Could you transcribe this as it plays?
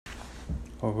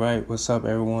All right, what's up,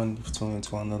 everyone? You've tuned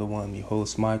into another one. Your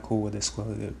host, Michael, with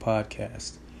Excluded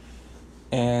Podcast.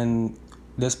 And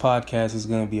this podcast is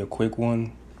going to be a quick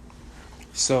one.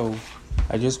 So,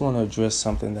 I just want to address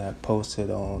something that I posted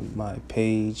on my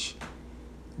page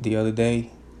the other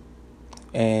day.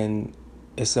 And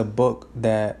it's a book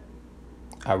that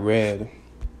I read.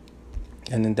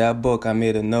 And in that book, I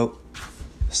made a note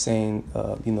saying,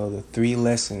 the 3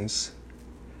 lessons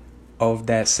of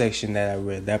that section that I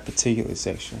read, that particular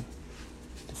section.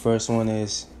 The first one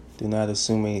is do not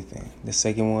assume anything. The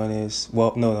second one is,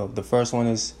 the first one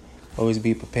is always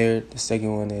be prepared. The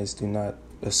second one is do not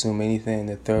assume anything.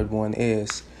 The third one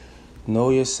is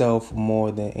know yourself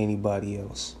more than anybody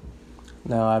else.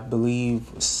 Now, I believe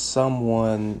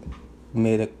someone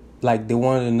made it, like they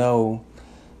wanted to know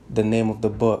the name of the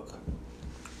book.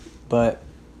 But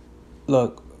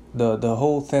look, the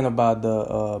whole thing about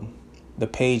the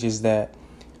page is that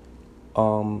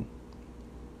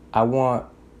I want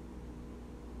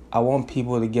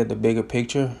people to get the bigger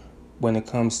picture when it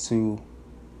comes to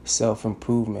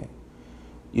self-improvement.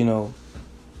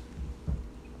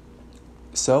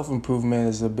 Self-improvement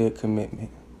is a big commitment.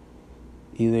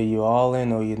 Either you're all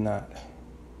in or you're not.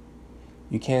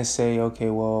 You can't say,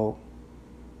 okay, well,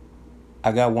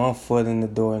 I got 1 foot in the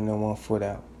door and then 1 foot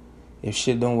out. If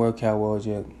shit don't work out well,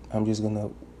 I'm just going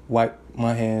to wipe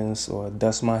my hands or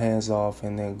dust my hands off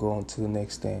and then go on to the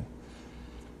next thing.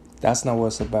 That's not what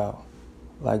it's about.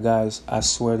 Like, guys, I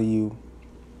swear to you,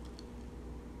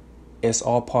 it's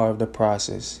all part of the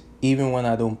process. Even when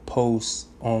I don't post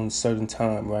on certain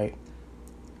time, right?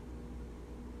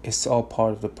 It's all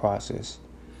part of the process.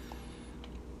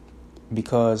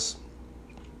 Because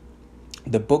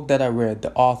the book that I read,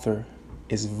 the author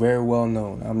is very well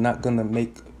known. I'm not going to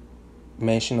make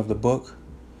mention of the book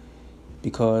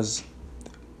because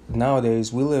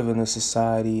nowadays we live in a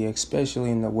society, especially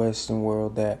in the Western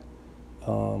world, that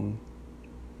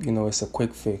it's a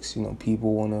quick fix.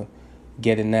 People want to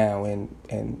get it now,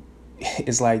 and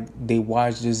it's like they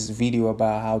watch this video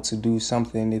about how to do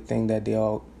something, they think that they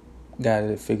all got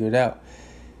it figured out.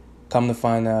 Come to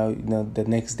find out, the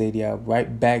next day they are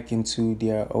right back into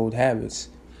their old habits.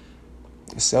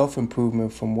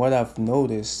 Self-improvement, from what I've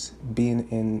noticed, being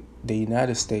in the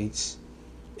United States,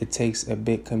 it takes a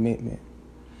big commitment.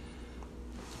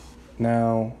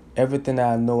 Now, everything that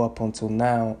I know up until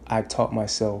now, I taught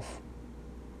myself,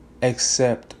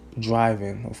 except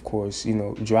driving, of course.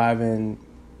 Driving,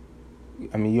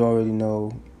 you already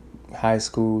know, high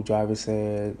school driver's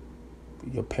ed,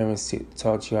 your parents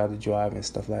taught you how to drive and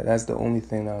stuff like that. That's the only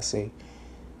thing I'll say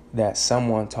that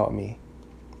someone taught me.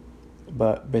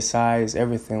 But besides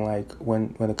everything, like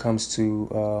when it comes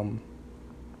to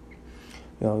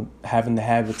having the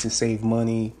habit to save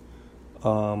money,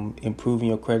 improving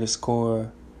your credit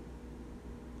score,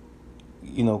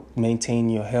 maintaining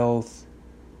your health,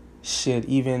 shit,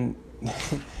 even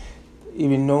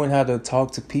even knowing how to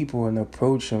talk to people and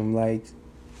approach them, like,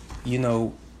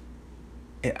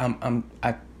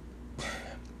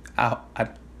 I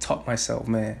taught myself,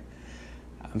 man.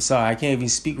 I'm sorry, I can't even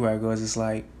speak right, because it's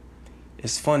like,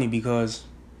 it's funny because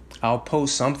I'll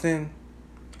post something,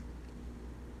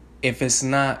 if it's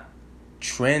not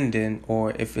trending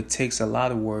or if it takes a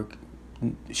lot of work,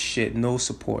 no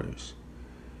supporters.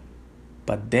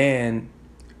 But then,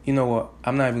 you know what,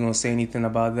 I'm not even going to say anything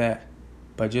about that,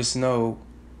 but just know,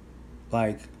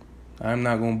 like, I'm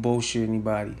not going to bullshit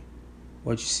anybody.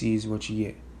 What you see is what you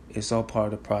get. It's all part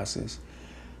of the process.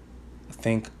 I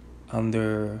think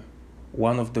under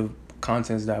one of the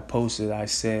contents that I posted, I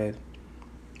said,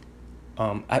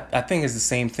 I think it's the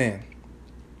same thing.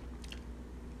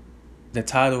 The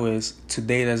title is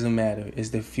Today Doesn't Matter. It's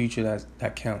the future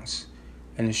that counts.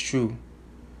 And it's true.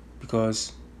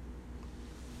 Because,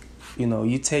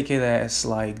 you take it as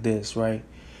like this, right?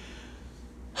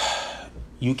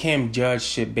 You can't judge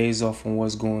shit based off on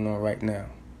what's going on right now.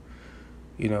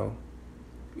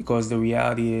 Because the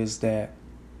reality is that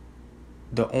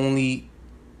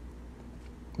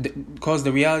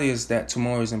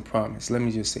tomorrow isn't promised. Let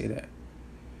me just say that.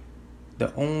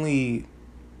 The only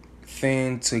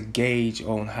thing to gauge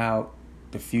on how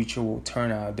the future will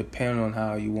turn out, depending on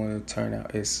how you want it to turn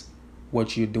out, is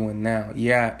what you're doing now.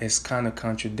 Yeah, it's kind of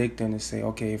contradicting to say,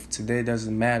 okay, if today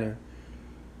doesn't matter,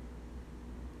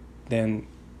 then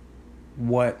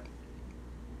what?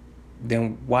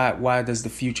 Then why does the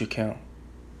future count?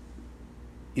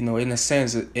 In a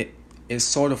sense, it's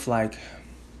sort of like,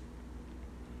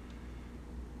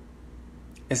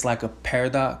 it's like a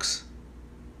paradox.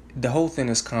 The whole thing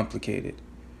is complicated.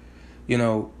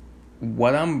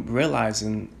 What I'm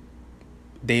realizing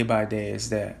day by day is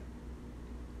that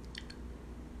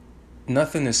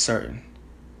nothing is certain.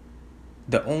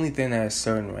 the only thing that is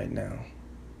certain right now,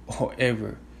 or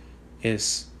ever,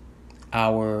 is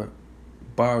our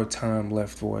borrowed time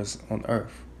left for us on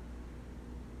Earth.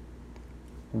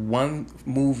 One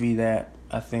movie that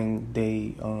I think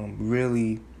they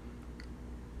really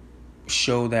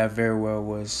showed that very well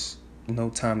was No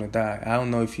Time to Die. I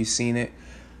don't know if you've seen it.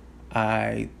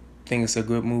 I think it's a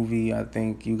good movie. I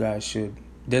think you guys should.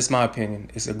 That's my opinion.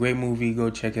 It's a great movie. Go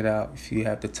check it out if you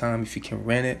have the time. If you can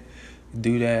rent it,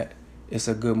 do that. It's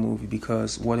a good movie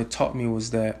because what it taught me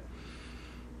was that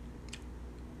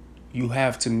you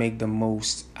have to make the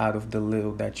most out of the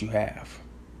little that you have.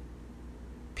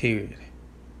 Period.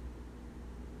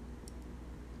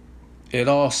 It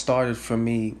all started for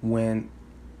me when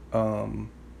I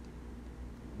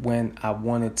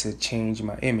wanted to change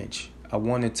my image. I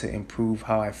wanted to improve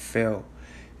how I felt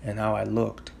and how I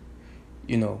looked,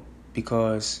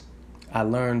 because I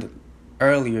learned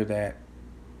earlier that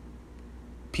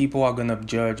people are going to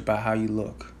judge by how you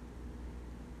look.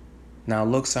 Now,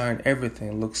 looks aren't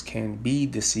everything. Looks can be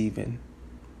deceiving,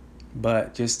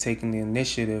 but just taking the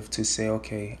initiative to say,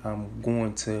 okay,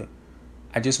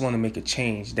 I just want to make a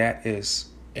change. That is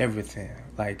everything.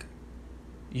 Like,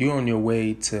 you're on your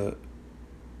way to,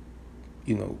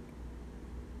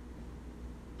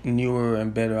 newer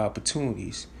and better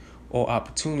opportunities, or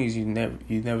opportunities you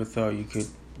never thought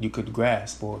you could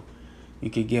grasp or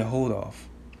you could get hold of.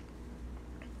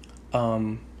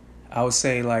 I would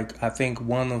say, I think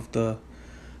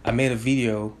I made a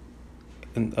video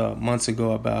months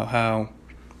ago about how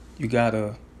you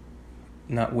gotta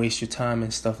not waste your time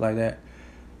and stuff like that.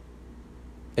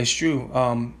 It's true.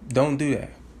 Don't do that,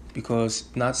 because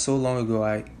not so long ago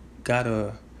I got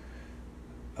a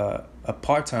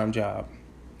part-time job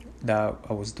that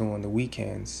I was doing the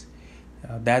weekends.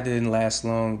 That didn't last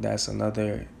long. That's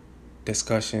another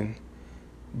discussion.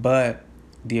 But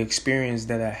the experience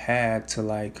that I had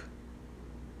to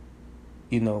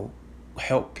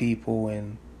help people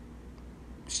and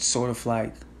sort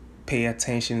of pay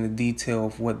attention to the detail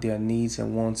of what their needs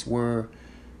and wants were,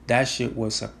 that shit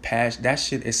was a passion. That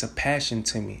shit is a passion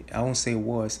to me. I won't say it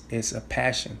was. It's a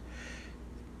passion.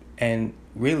 And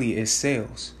really, it's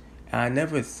sales. I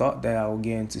never thought that I would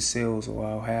get into sales or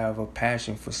I'll have a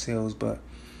passion for sales, but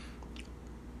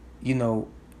the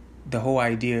whole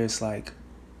idea is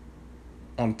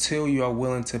until you are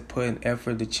willing to put an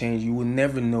effort to change, you will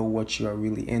never know what you are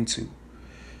really into.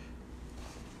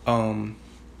 Now,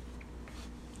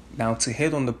 to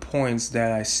hit on the points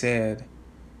that I said,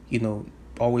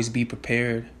 always be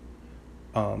prepared,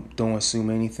 don't assume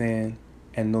anything,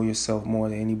 and know yourself more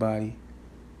than anybody.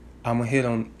 I'm going to hit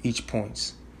on each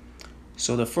point.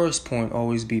 So the first point,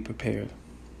 always be prepared.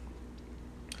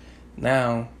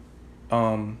 Now,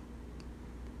 I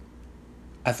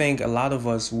think a lot of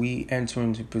us, we enter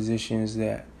into positions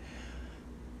that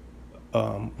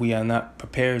we are not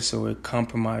prepared, so it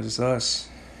compromises us.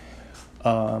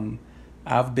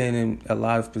 I've been in a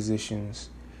lot of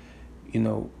positions,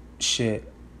 damn,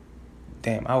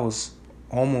 I was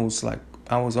almost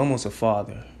a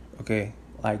father, okay?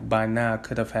 By now I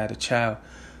could have had a child,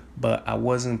 but I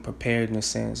wasn't prepared in the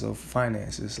sense of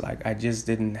finances. I just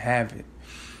didn't have it.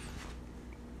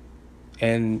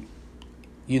 And,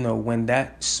 when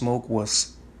that smoke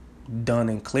was done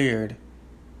and cleared,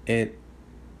 it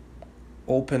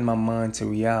opened my mind to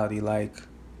reality. I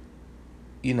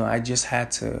just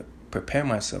had to prepare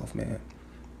myself, man.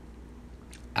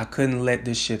 I couldn't let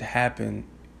this shit happen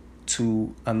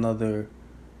to another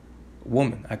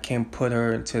woman. I can't put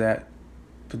her into that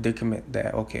predicament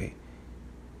that, okay,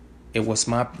 it was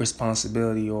my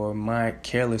responsibility or my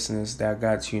carelessness that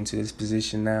got you into this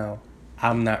position. Now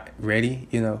I'm not ready,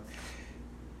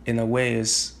 in a way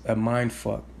it's a mind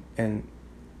fuck. And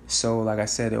so, like I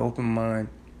said, it opened my mind,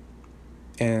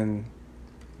 and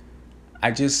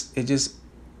it just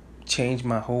changed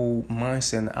my whole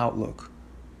mindset and outlook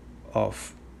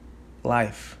of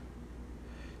life.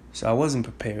 So I wasn't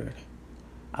prepared.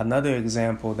 Another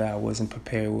example that I wasn't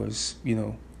prepared was,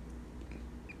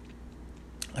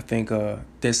 I think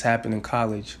this happened in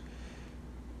college.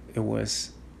 It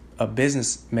was a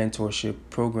business mentorship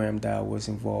program that I was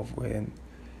involved with, and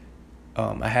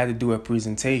I had to do a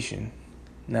presentation.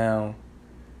 Now,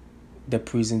 the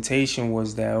presentation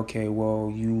was that, okay,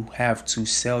 well, you have to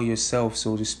sell yourself,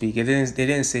 so to speak. They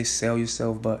didn't say sell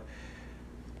yourself, but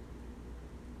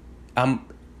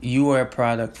you are a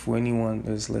product. For anyone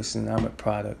that's listening, I'm a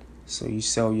product. So you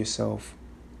sell yourself.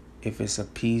 If it's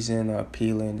appeasing or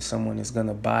appealing, someone is going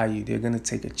to buy you. They're going to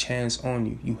take a chance on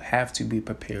you. You have to be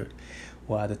prepared.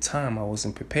 Well, at the time, I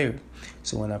wasn't prepared.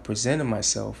 So when I presented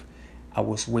myself, I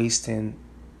was wasting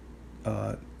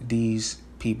these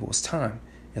people's time.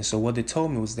 And so what they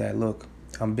told me was that, look,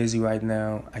 I'm busy right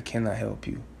now. I cannot help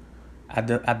you.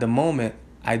 At the moment,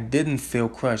 I didn't feel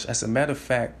crushed. As a matter of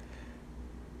fact,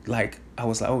 like I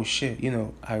was like, oh shit,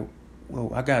 I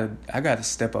gotta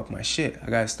step up my shit. I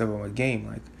gotta step up my game.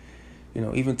 Like,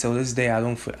 even till this day, I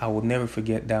will never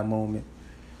forget that moment.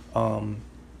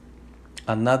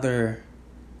 Another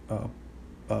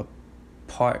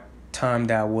part time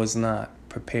that I was not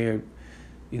prepared,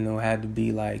 had to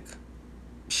be like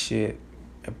shit,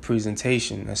 a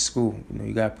presentation at school.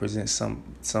 You gotta present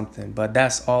something. But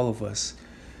that's all of us.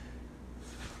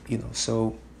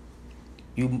 So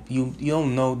you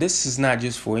don't know. This is not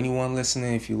just for anyone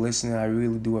listening. If you're listening, I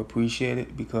really do appreciate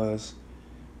it, because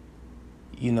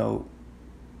you're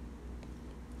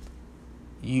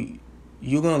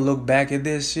gonna look back at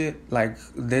this shit, like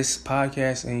this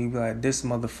podcast, and you be like, this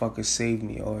motherfucker saved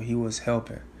me, or he was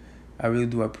helping. I really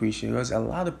do appreciate it, because a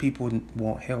lot of people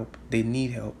want help. They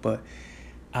need help, but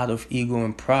out of ego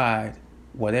and pride,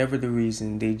 whatever the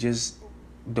reason, they just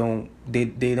don't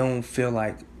feel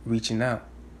like reaching out.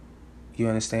 You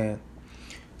understand?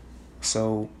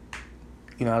 So,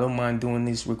 I don't mind doing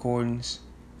these recordings.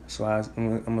 So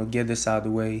I'm gonna get this out of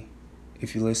the way.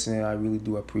 If you're listening, I really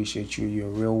do appreciate you. You're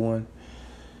a real one.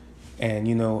 And,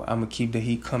 I'm gonna keep the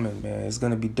heat coming, man. It's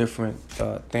gonna be different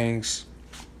things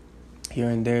here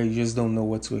and there. You just don't know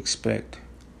what to expect.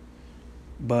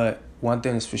 But one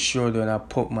thing is for sure, that when I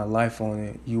put my life on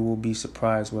it, you will be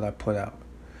surprised what I put out.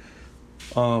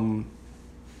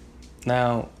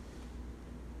 Now,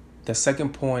 the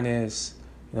second point is,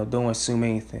 don't assume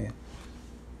anything.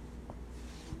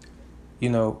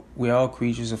 We're all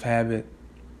creatures of habit,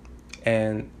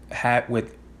 and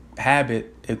with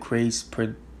habit, it creates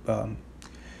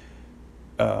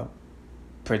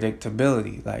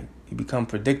predictability. Like, you become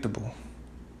predictable,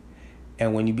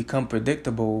 and when you become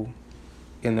predictable,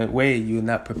 in a way, you're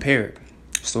not prepared.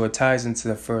 So it ties into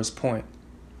the first point.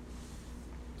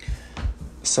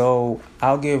 So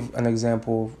I'll give an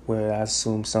example where I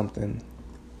assumed something.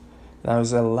 Now,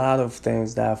 there's a lot of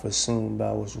things that I've assumed that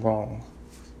I was wrong.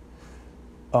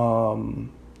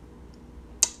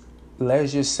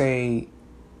 Let's just say,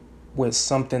 with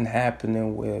something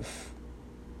happening with,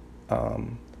 I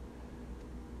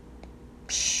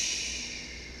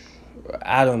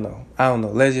don't know.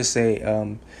 Let's just say,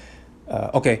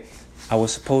 okay, I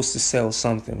was supposed to sell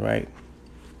something, right?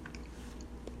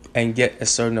 And get a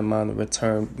certain amount of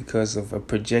return because of a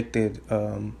projected,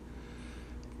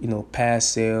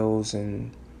 past sales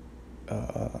and,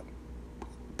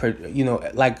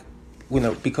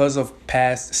 because of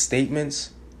past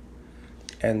statements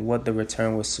and what the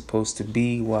return was supposed to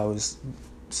be. I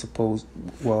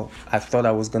thought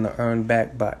I was going to earn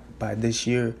back by this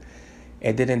year.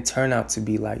 It didn't turn out to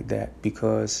be like that,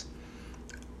 because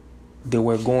they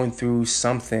were going through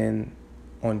something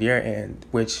on their end,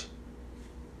 which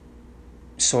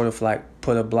sort of like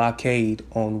put a blockade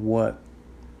on what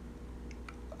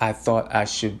I thought I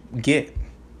should get.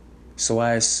 So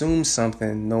I assumed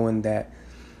something, knowing that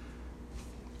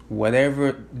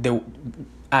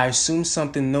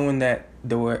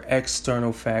there were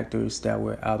external factors that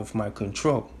were out of my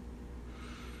control.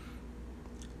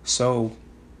 So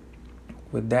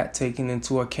with that taken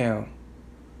into account,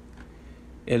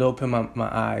 it opened my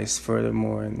eyes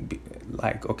furthermore, and be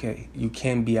like, okay, you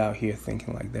can't be out here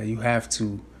thinking like that. You have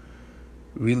to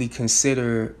really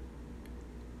consider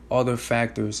other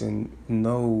factors and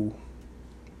know,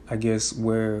 I guess,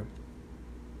 where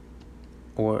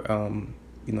or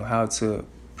how to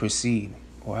proceed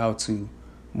or how to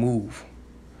move.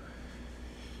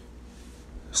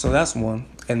 So that's one.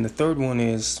 And the third one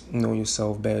is know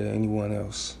yourself better than anyone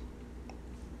else,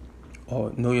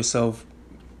 or know yourself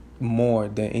more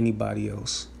than anybody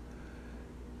else.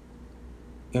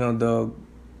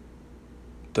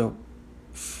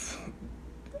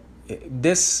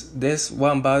 This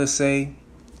what I'm about to say,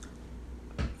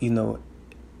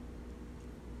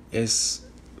 is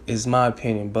my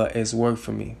opinion, but it's worked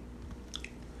for me.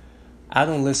 I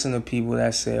don't listen to people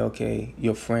that say, okay,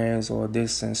 your friends or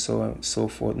this and so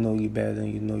forth know you better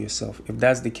than you know yourself. If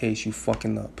that's the case, you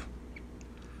fucking up.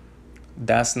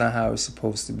 That's not how it's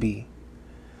supposed to be.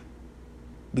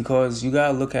 Because you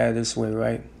gotta look at it this way,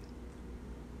 right?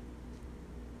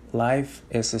 Life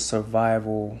is a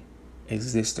survival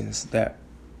existence that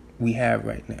we have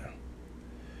right now.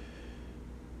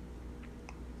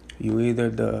 You're either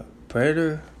the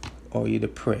predator or you're the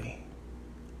prey.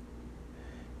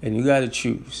 And you gotta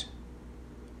choose.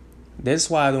 That's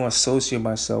why I don't associate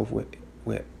myself with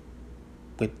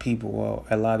people, or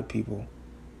a lot of people.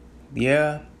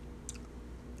 Yeah,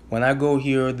 when I go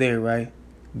here or there, right,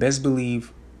 best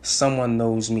believe someone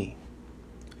knows me.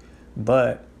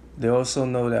 But they also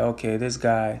know that, okay, this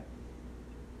guy,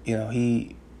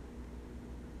 you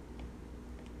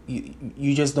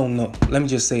just don't know. Let me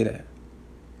just say that.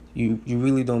 You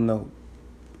really don't know.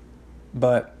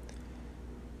 But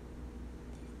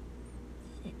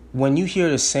when you hear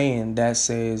the saying that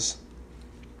says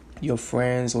your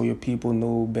friends or your people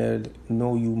know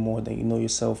you more than you know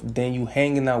yourself, then you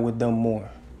hanging out with them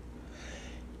more.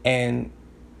 And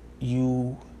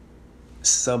you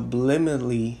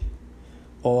subliminally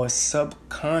or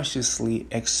subconsciously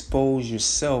expose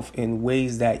yourself in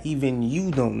ways that even you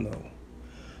don't know.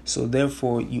 So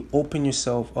therefore, you open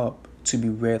yourself up to be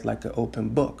read like an open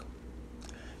book.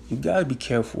 You got to be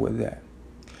careful with that.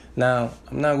 Now,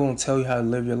 I'm not going to tell you how to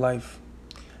live your life.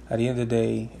 At the end of the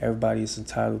day, everybody is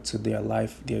entitled to their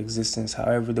life, their existence,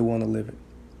 however they want to live it.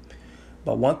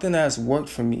 But one thing that has worked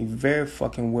for me very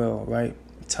fucking well, right,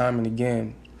 time and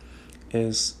again,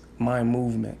 is mind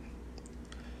movement.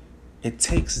 It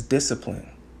takes discipline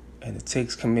and it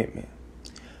takes commitment.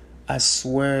 I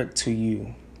swear to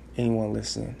you, anyone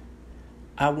listening,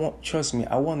 trust me,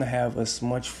 I want to have as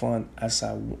much fun as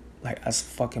as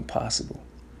fucking possible.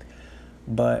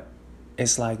 But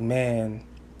it's like, man,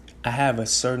 I have a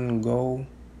certain goal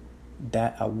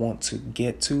that I want to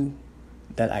get to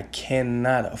that I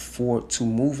cannot afford to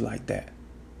move like that.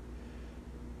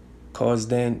 Because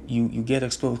then you get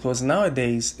exposed. Because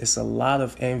nowadays, it's a lot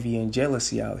of envy and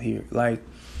jealousy out here. Like,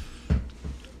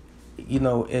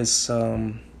 it's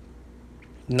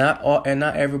not all, and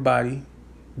not everybody,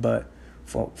 but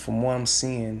from what I'm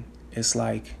seeing, it's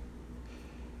like,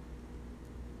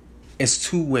 it's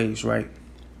two ways, right?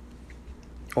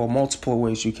 Or multiple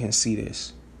ways you can see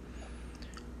this.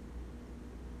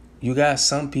 You got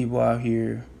some people out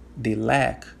here, they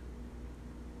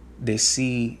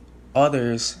see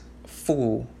others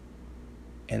full,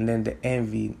 and then the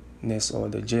enviness or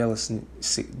the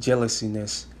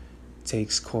jealousiness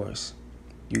takes course.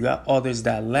 You got others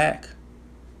that lack,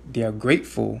 they are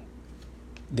grateful,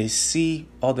 they see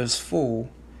others full,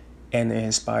 and it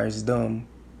inspires them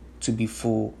to be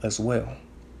full as well.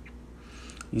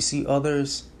 You see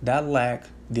others that lack,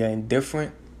 they're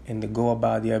indifferent, and they go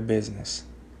about their business.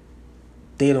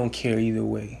 They don't care either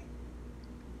way.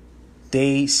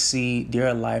 They see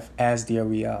their life as their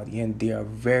reality, and they are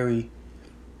very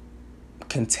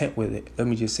content with it. Let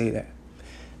me just say that.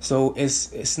 So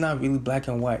it's not really black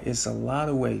and white. It's a lot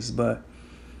of ways, but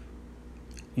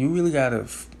you really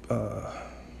gotta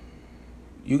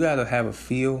have a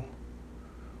feel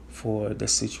for the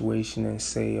situation and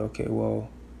say, okay, well,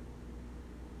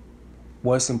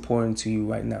 what's important to you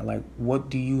right now? Like, what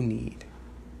do you need?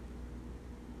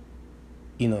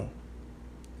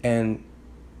 And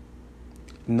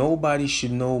nobody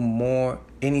should know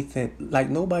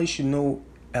nobody should know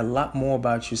a lot more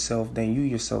about yourself than you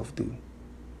yourself do.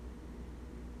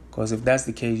 Because if that's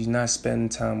the case, you're not spending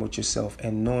time with yourself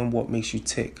and knowing what makes you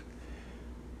tick.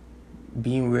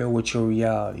 Being real with your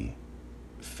reality.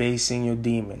 Facing your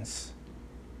demons.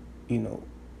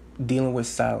 Dealing with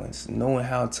silence. Knowing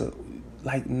how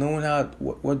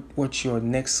what your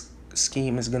next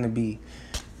scheme is going to be.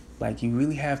 Like, you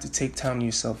really have to take time to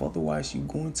yourself. Otherwise, you're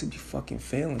going to be fucking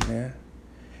failing, man.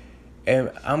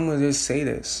 And I'm going to just say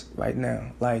this right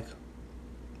now. Like,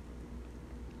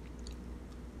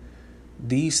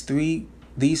 these three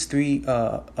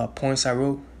points I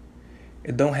wrote,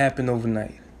 it don't happen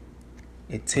overnight.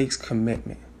 It takes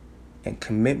commitment. And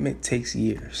commitment takes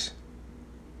years.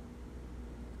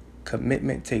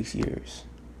 Commitment takes years.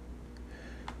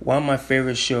 One of my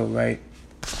favorite shows, right?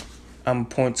 I'm going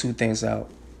to point two things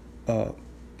out.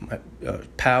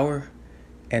 Power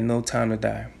and No Time to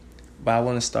Die. But I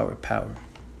want to start with Power.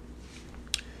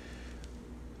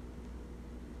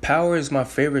 Power is my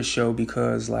favorite show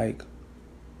because, like,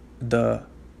 the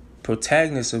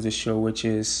protagonist of the show, which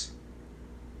is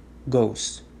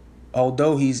Ghost,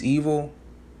 although he's evil,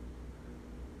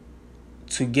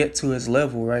 to get to his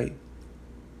level, right,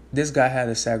 this guy had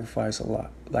to sacrifice a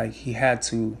lot. Like, he had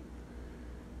to,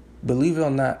 believe it or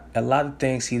not, a lot of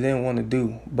things he didn't want to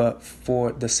do, but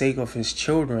for the sake of his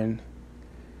children,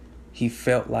 he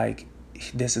felt like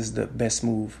this is the best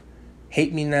move.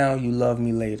 Hate me now, you love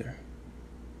me later.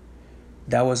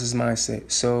 That was his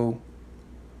mindset. So,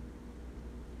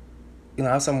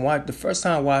 as I'm watching, the first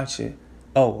time I watched it,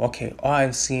 all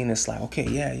I'm seeing is like, okay,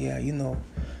 yeah,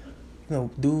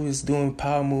 dude is doing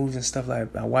power moves and stuff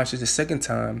like that. I watched it the second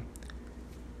time.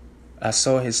 I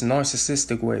saw his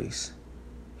narcissistic ways.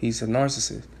 He's a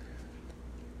narcissist.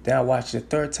 Then I watched it the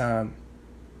third time.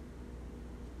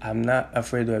 I'm not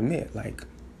afraid to admit, like,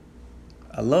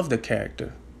 I love the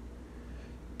character.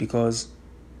 Because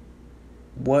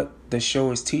what the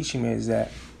show is teaching me is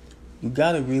that You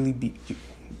gotta really be.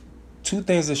 Two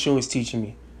things the show is teaching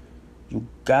me. You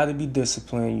gotta be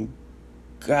disciplined. You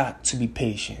got to be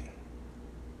patient.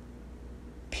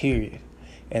 Period.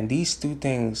 And these two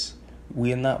things,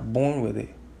 we are not born with it.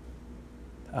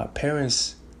 Our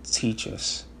parents teach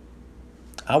us.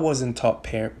 I wasn't taught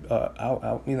I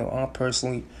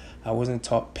personally, I wasn't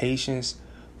taught patience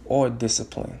or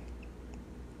discipline.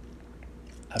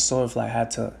 I sort of like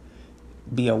had to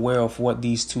be aware of what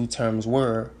these two terms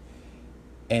were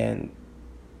and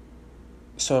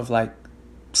sort of like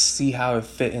see how it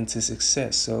fit into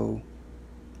success. So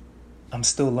I'm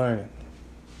still learning.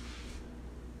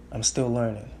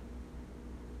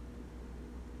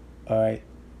 All right.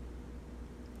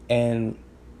 And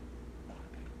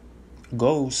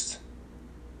Ghost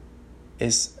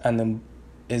is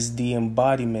the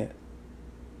embodiment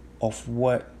of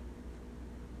what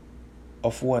I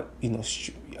don't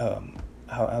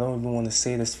even want to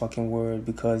say this fucking word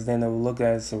because then they'll look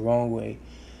at it the wrong way.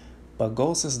 But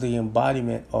Ghost is the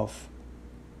embodiment of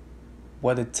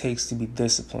what it takes to be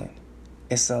disciplined.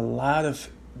 It's a lot of,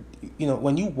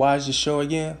 when you watch the show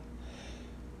again,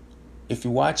 if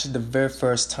you watch it the very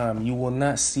first time, you will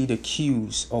not see the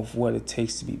cues of what it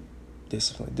takes to be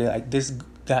disciplined. Like this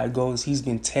guy goes, he's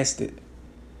been tested.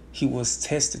 He was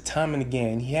tested time and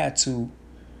again. He had to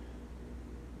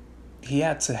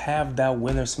have that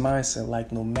winner's mindset.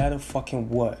 Like no matter fucking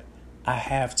what, I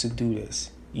have to do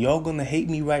this. Y'all gonna hate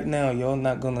me right now. Y'all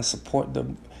not gonna support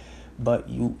them, but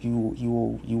you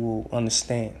will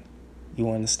understand. You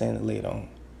will understand it later on.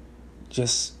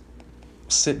 Just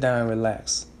sit down and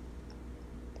relax.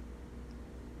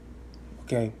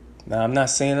 Okay. Now I'm not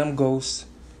saying I'm Ghost.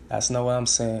 That's not what I'm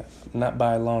saying. Not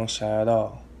by a long shot at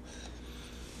all.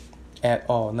 At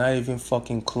all. Not even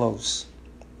fucking close.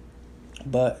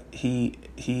 But he's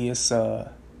an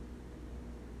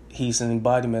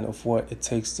embodiment of what it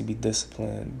takes to be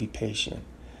disciplined, be patient.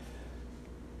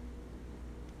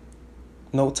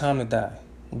 No Time to Die,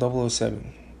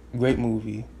 007. Great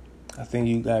movie. I think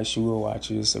you guys should go watch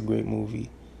it. It's a great movie.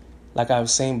 Like I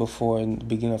was saying before in the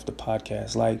beginning of the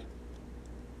podcast, like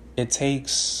it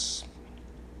takes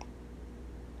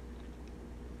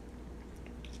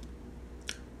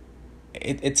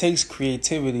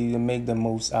creativity to make the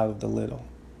most out of the little.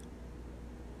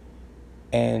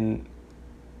 And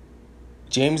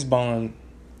James Bond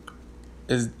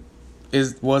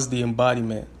was the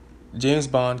embodiment. James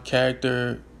Bond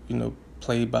character,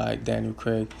 played by Daniel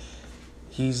Craig,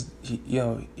 he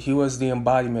was the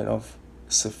embodiment of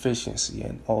sufficiency,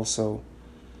 and also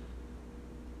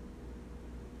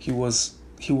the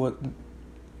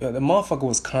motherfucker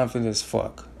was confident as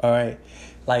fuck. All right,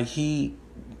 like he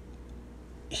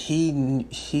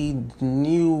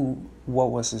knew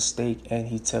what was at stake and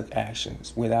he took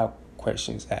actions without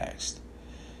questions asked.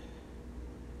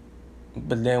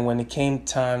 But then when it came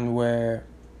time where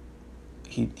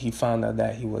he found out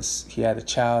that he had a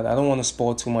child, I don't want to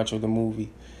spoil too much of the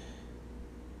movie.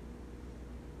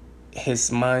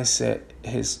 His mindset,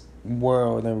 his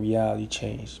world and reality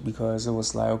changed because it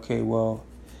was like, okay, well,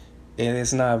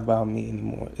 it's not about me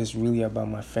anymore. It's really about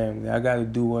my family. I got to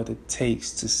do what it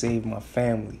takes to save my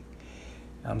family.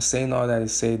 I'm saying all that to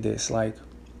say this, like,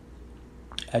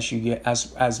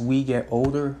 as we get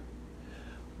older,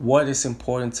 what is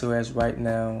important to us right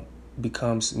now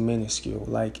becomes minuscule.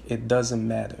 Like, it doesn't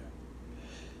matter.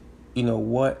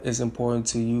 What is important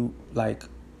to you, like,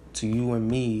 to you and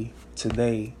me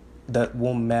today, that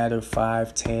won't matter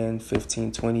 5, 10,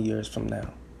 15, 20 years from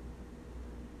now.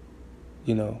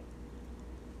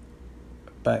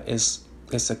 But it's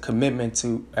a commitment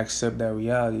to accept that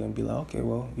reality and be like, okay,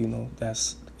 well,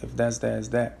 that's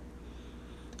that.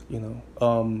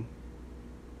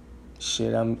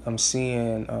 Shit, I'm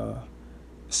seeing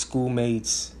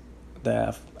schoolmates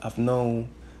that I've known,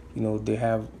 they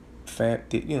have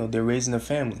they're raising a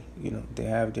family, they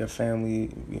have their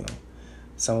family,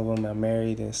 some of them are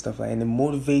married and stuff like that. And it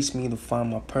motivates me to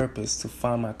find my purpose, to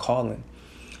find my calling.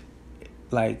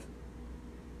 Like,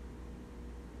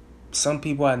 some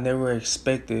people I never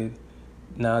expected,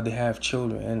 now they have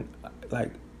children. And,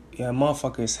 like,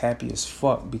 motherfucker is happy as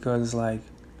fuck because it's like,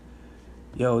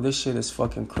 yo, this shit is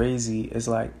fucking crazy. It's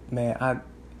like, man,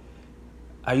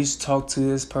 I used to talk to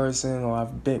this person,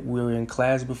 or we were in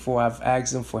class before, I've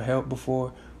asked them for help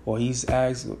before, or she's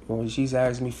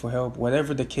asked me for help,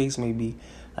 whatever the case may be.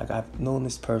 Like, I've known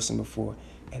this person before,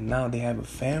 and now they have a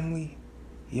family.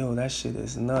 Yo, that shit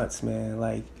is nuts, man.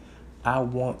 Like, I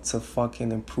want to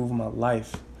fucking improve my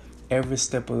life every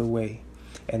step of the way,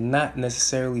 and not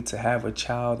necessarily to have a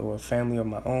child or a family of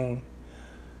my own,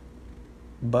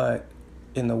 but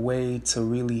in a way to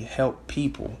really help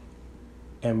people.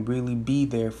 and really be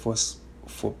there for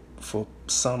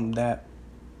some that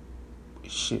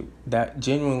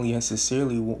genuinely and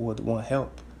sincerely would want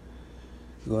help.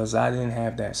 Because I didn't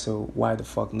have that, so why the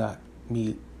fuck not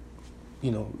me?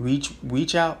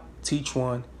 Reach out, teach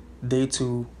one. Day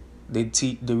two, they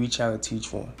reach out and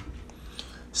teach one.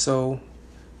 So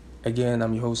again,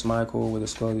 I'm your host Michael with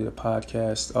Exploded the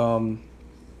Podcast.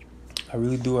 I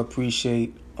really do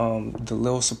appreciate the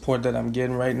little support that I'm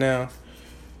getting right now.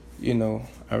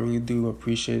 I really do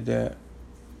appreciate that.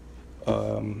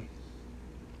 Like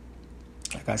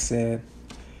I said,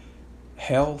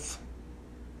 health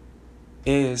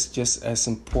is just as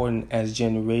important as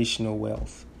generational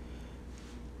wealth.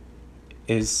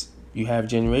 You have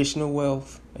generational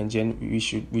wealth, and we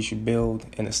should build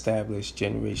and establish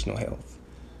generational health.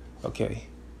 Okay,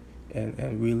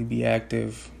 and really be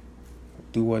active,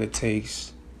 do what it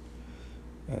takes,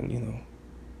 and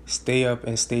stay up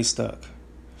and stay stuck.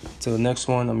 Till the next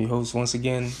one, I'm your host once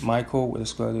again, Michael with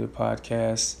Exploded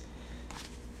Podcast,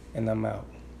 and I'm out.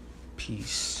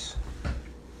 Peace.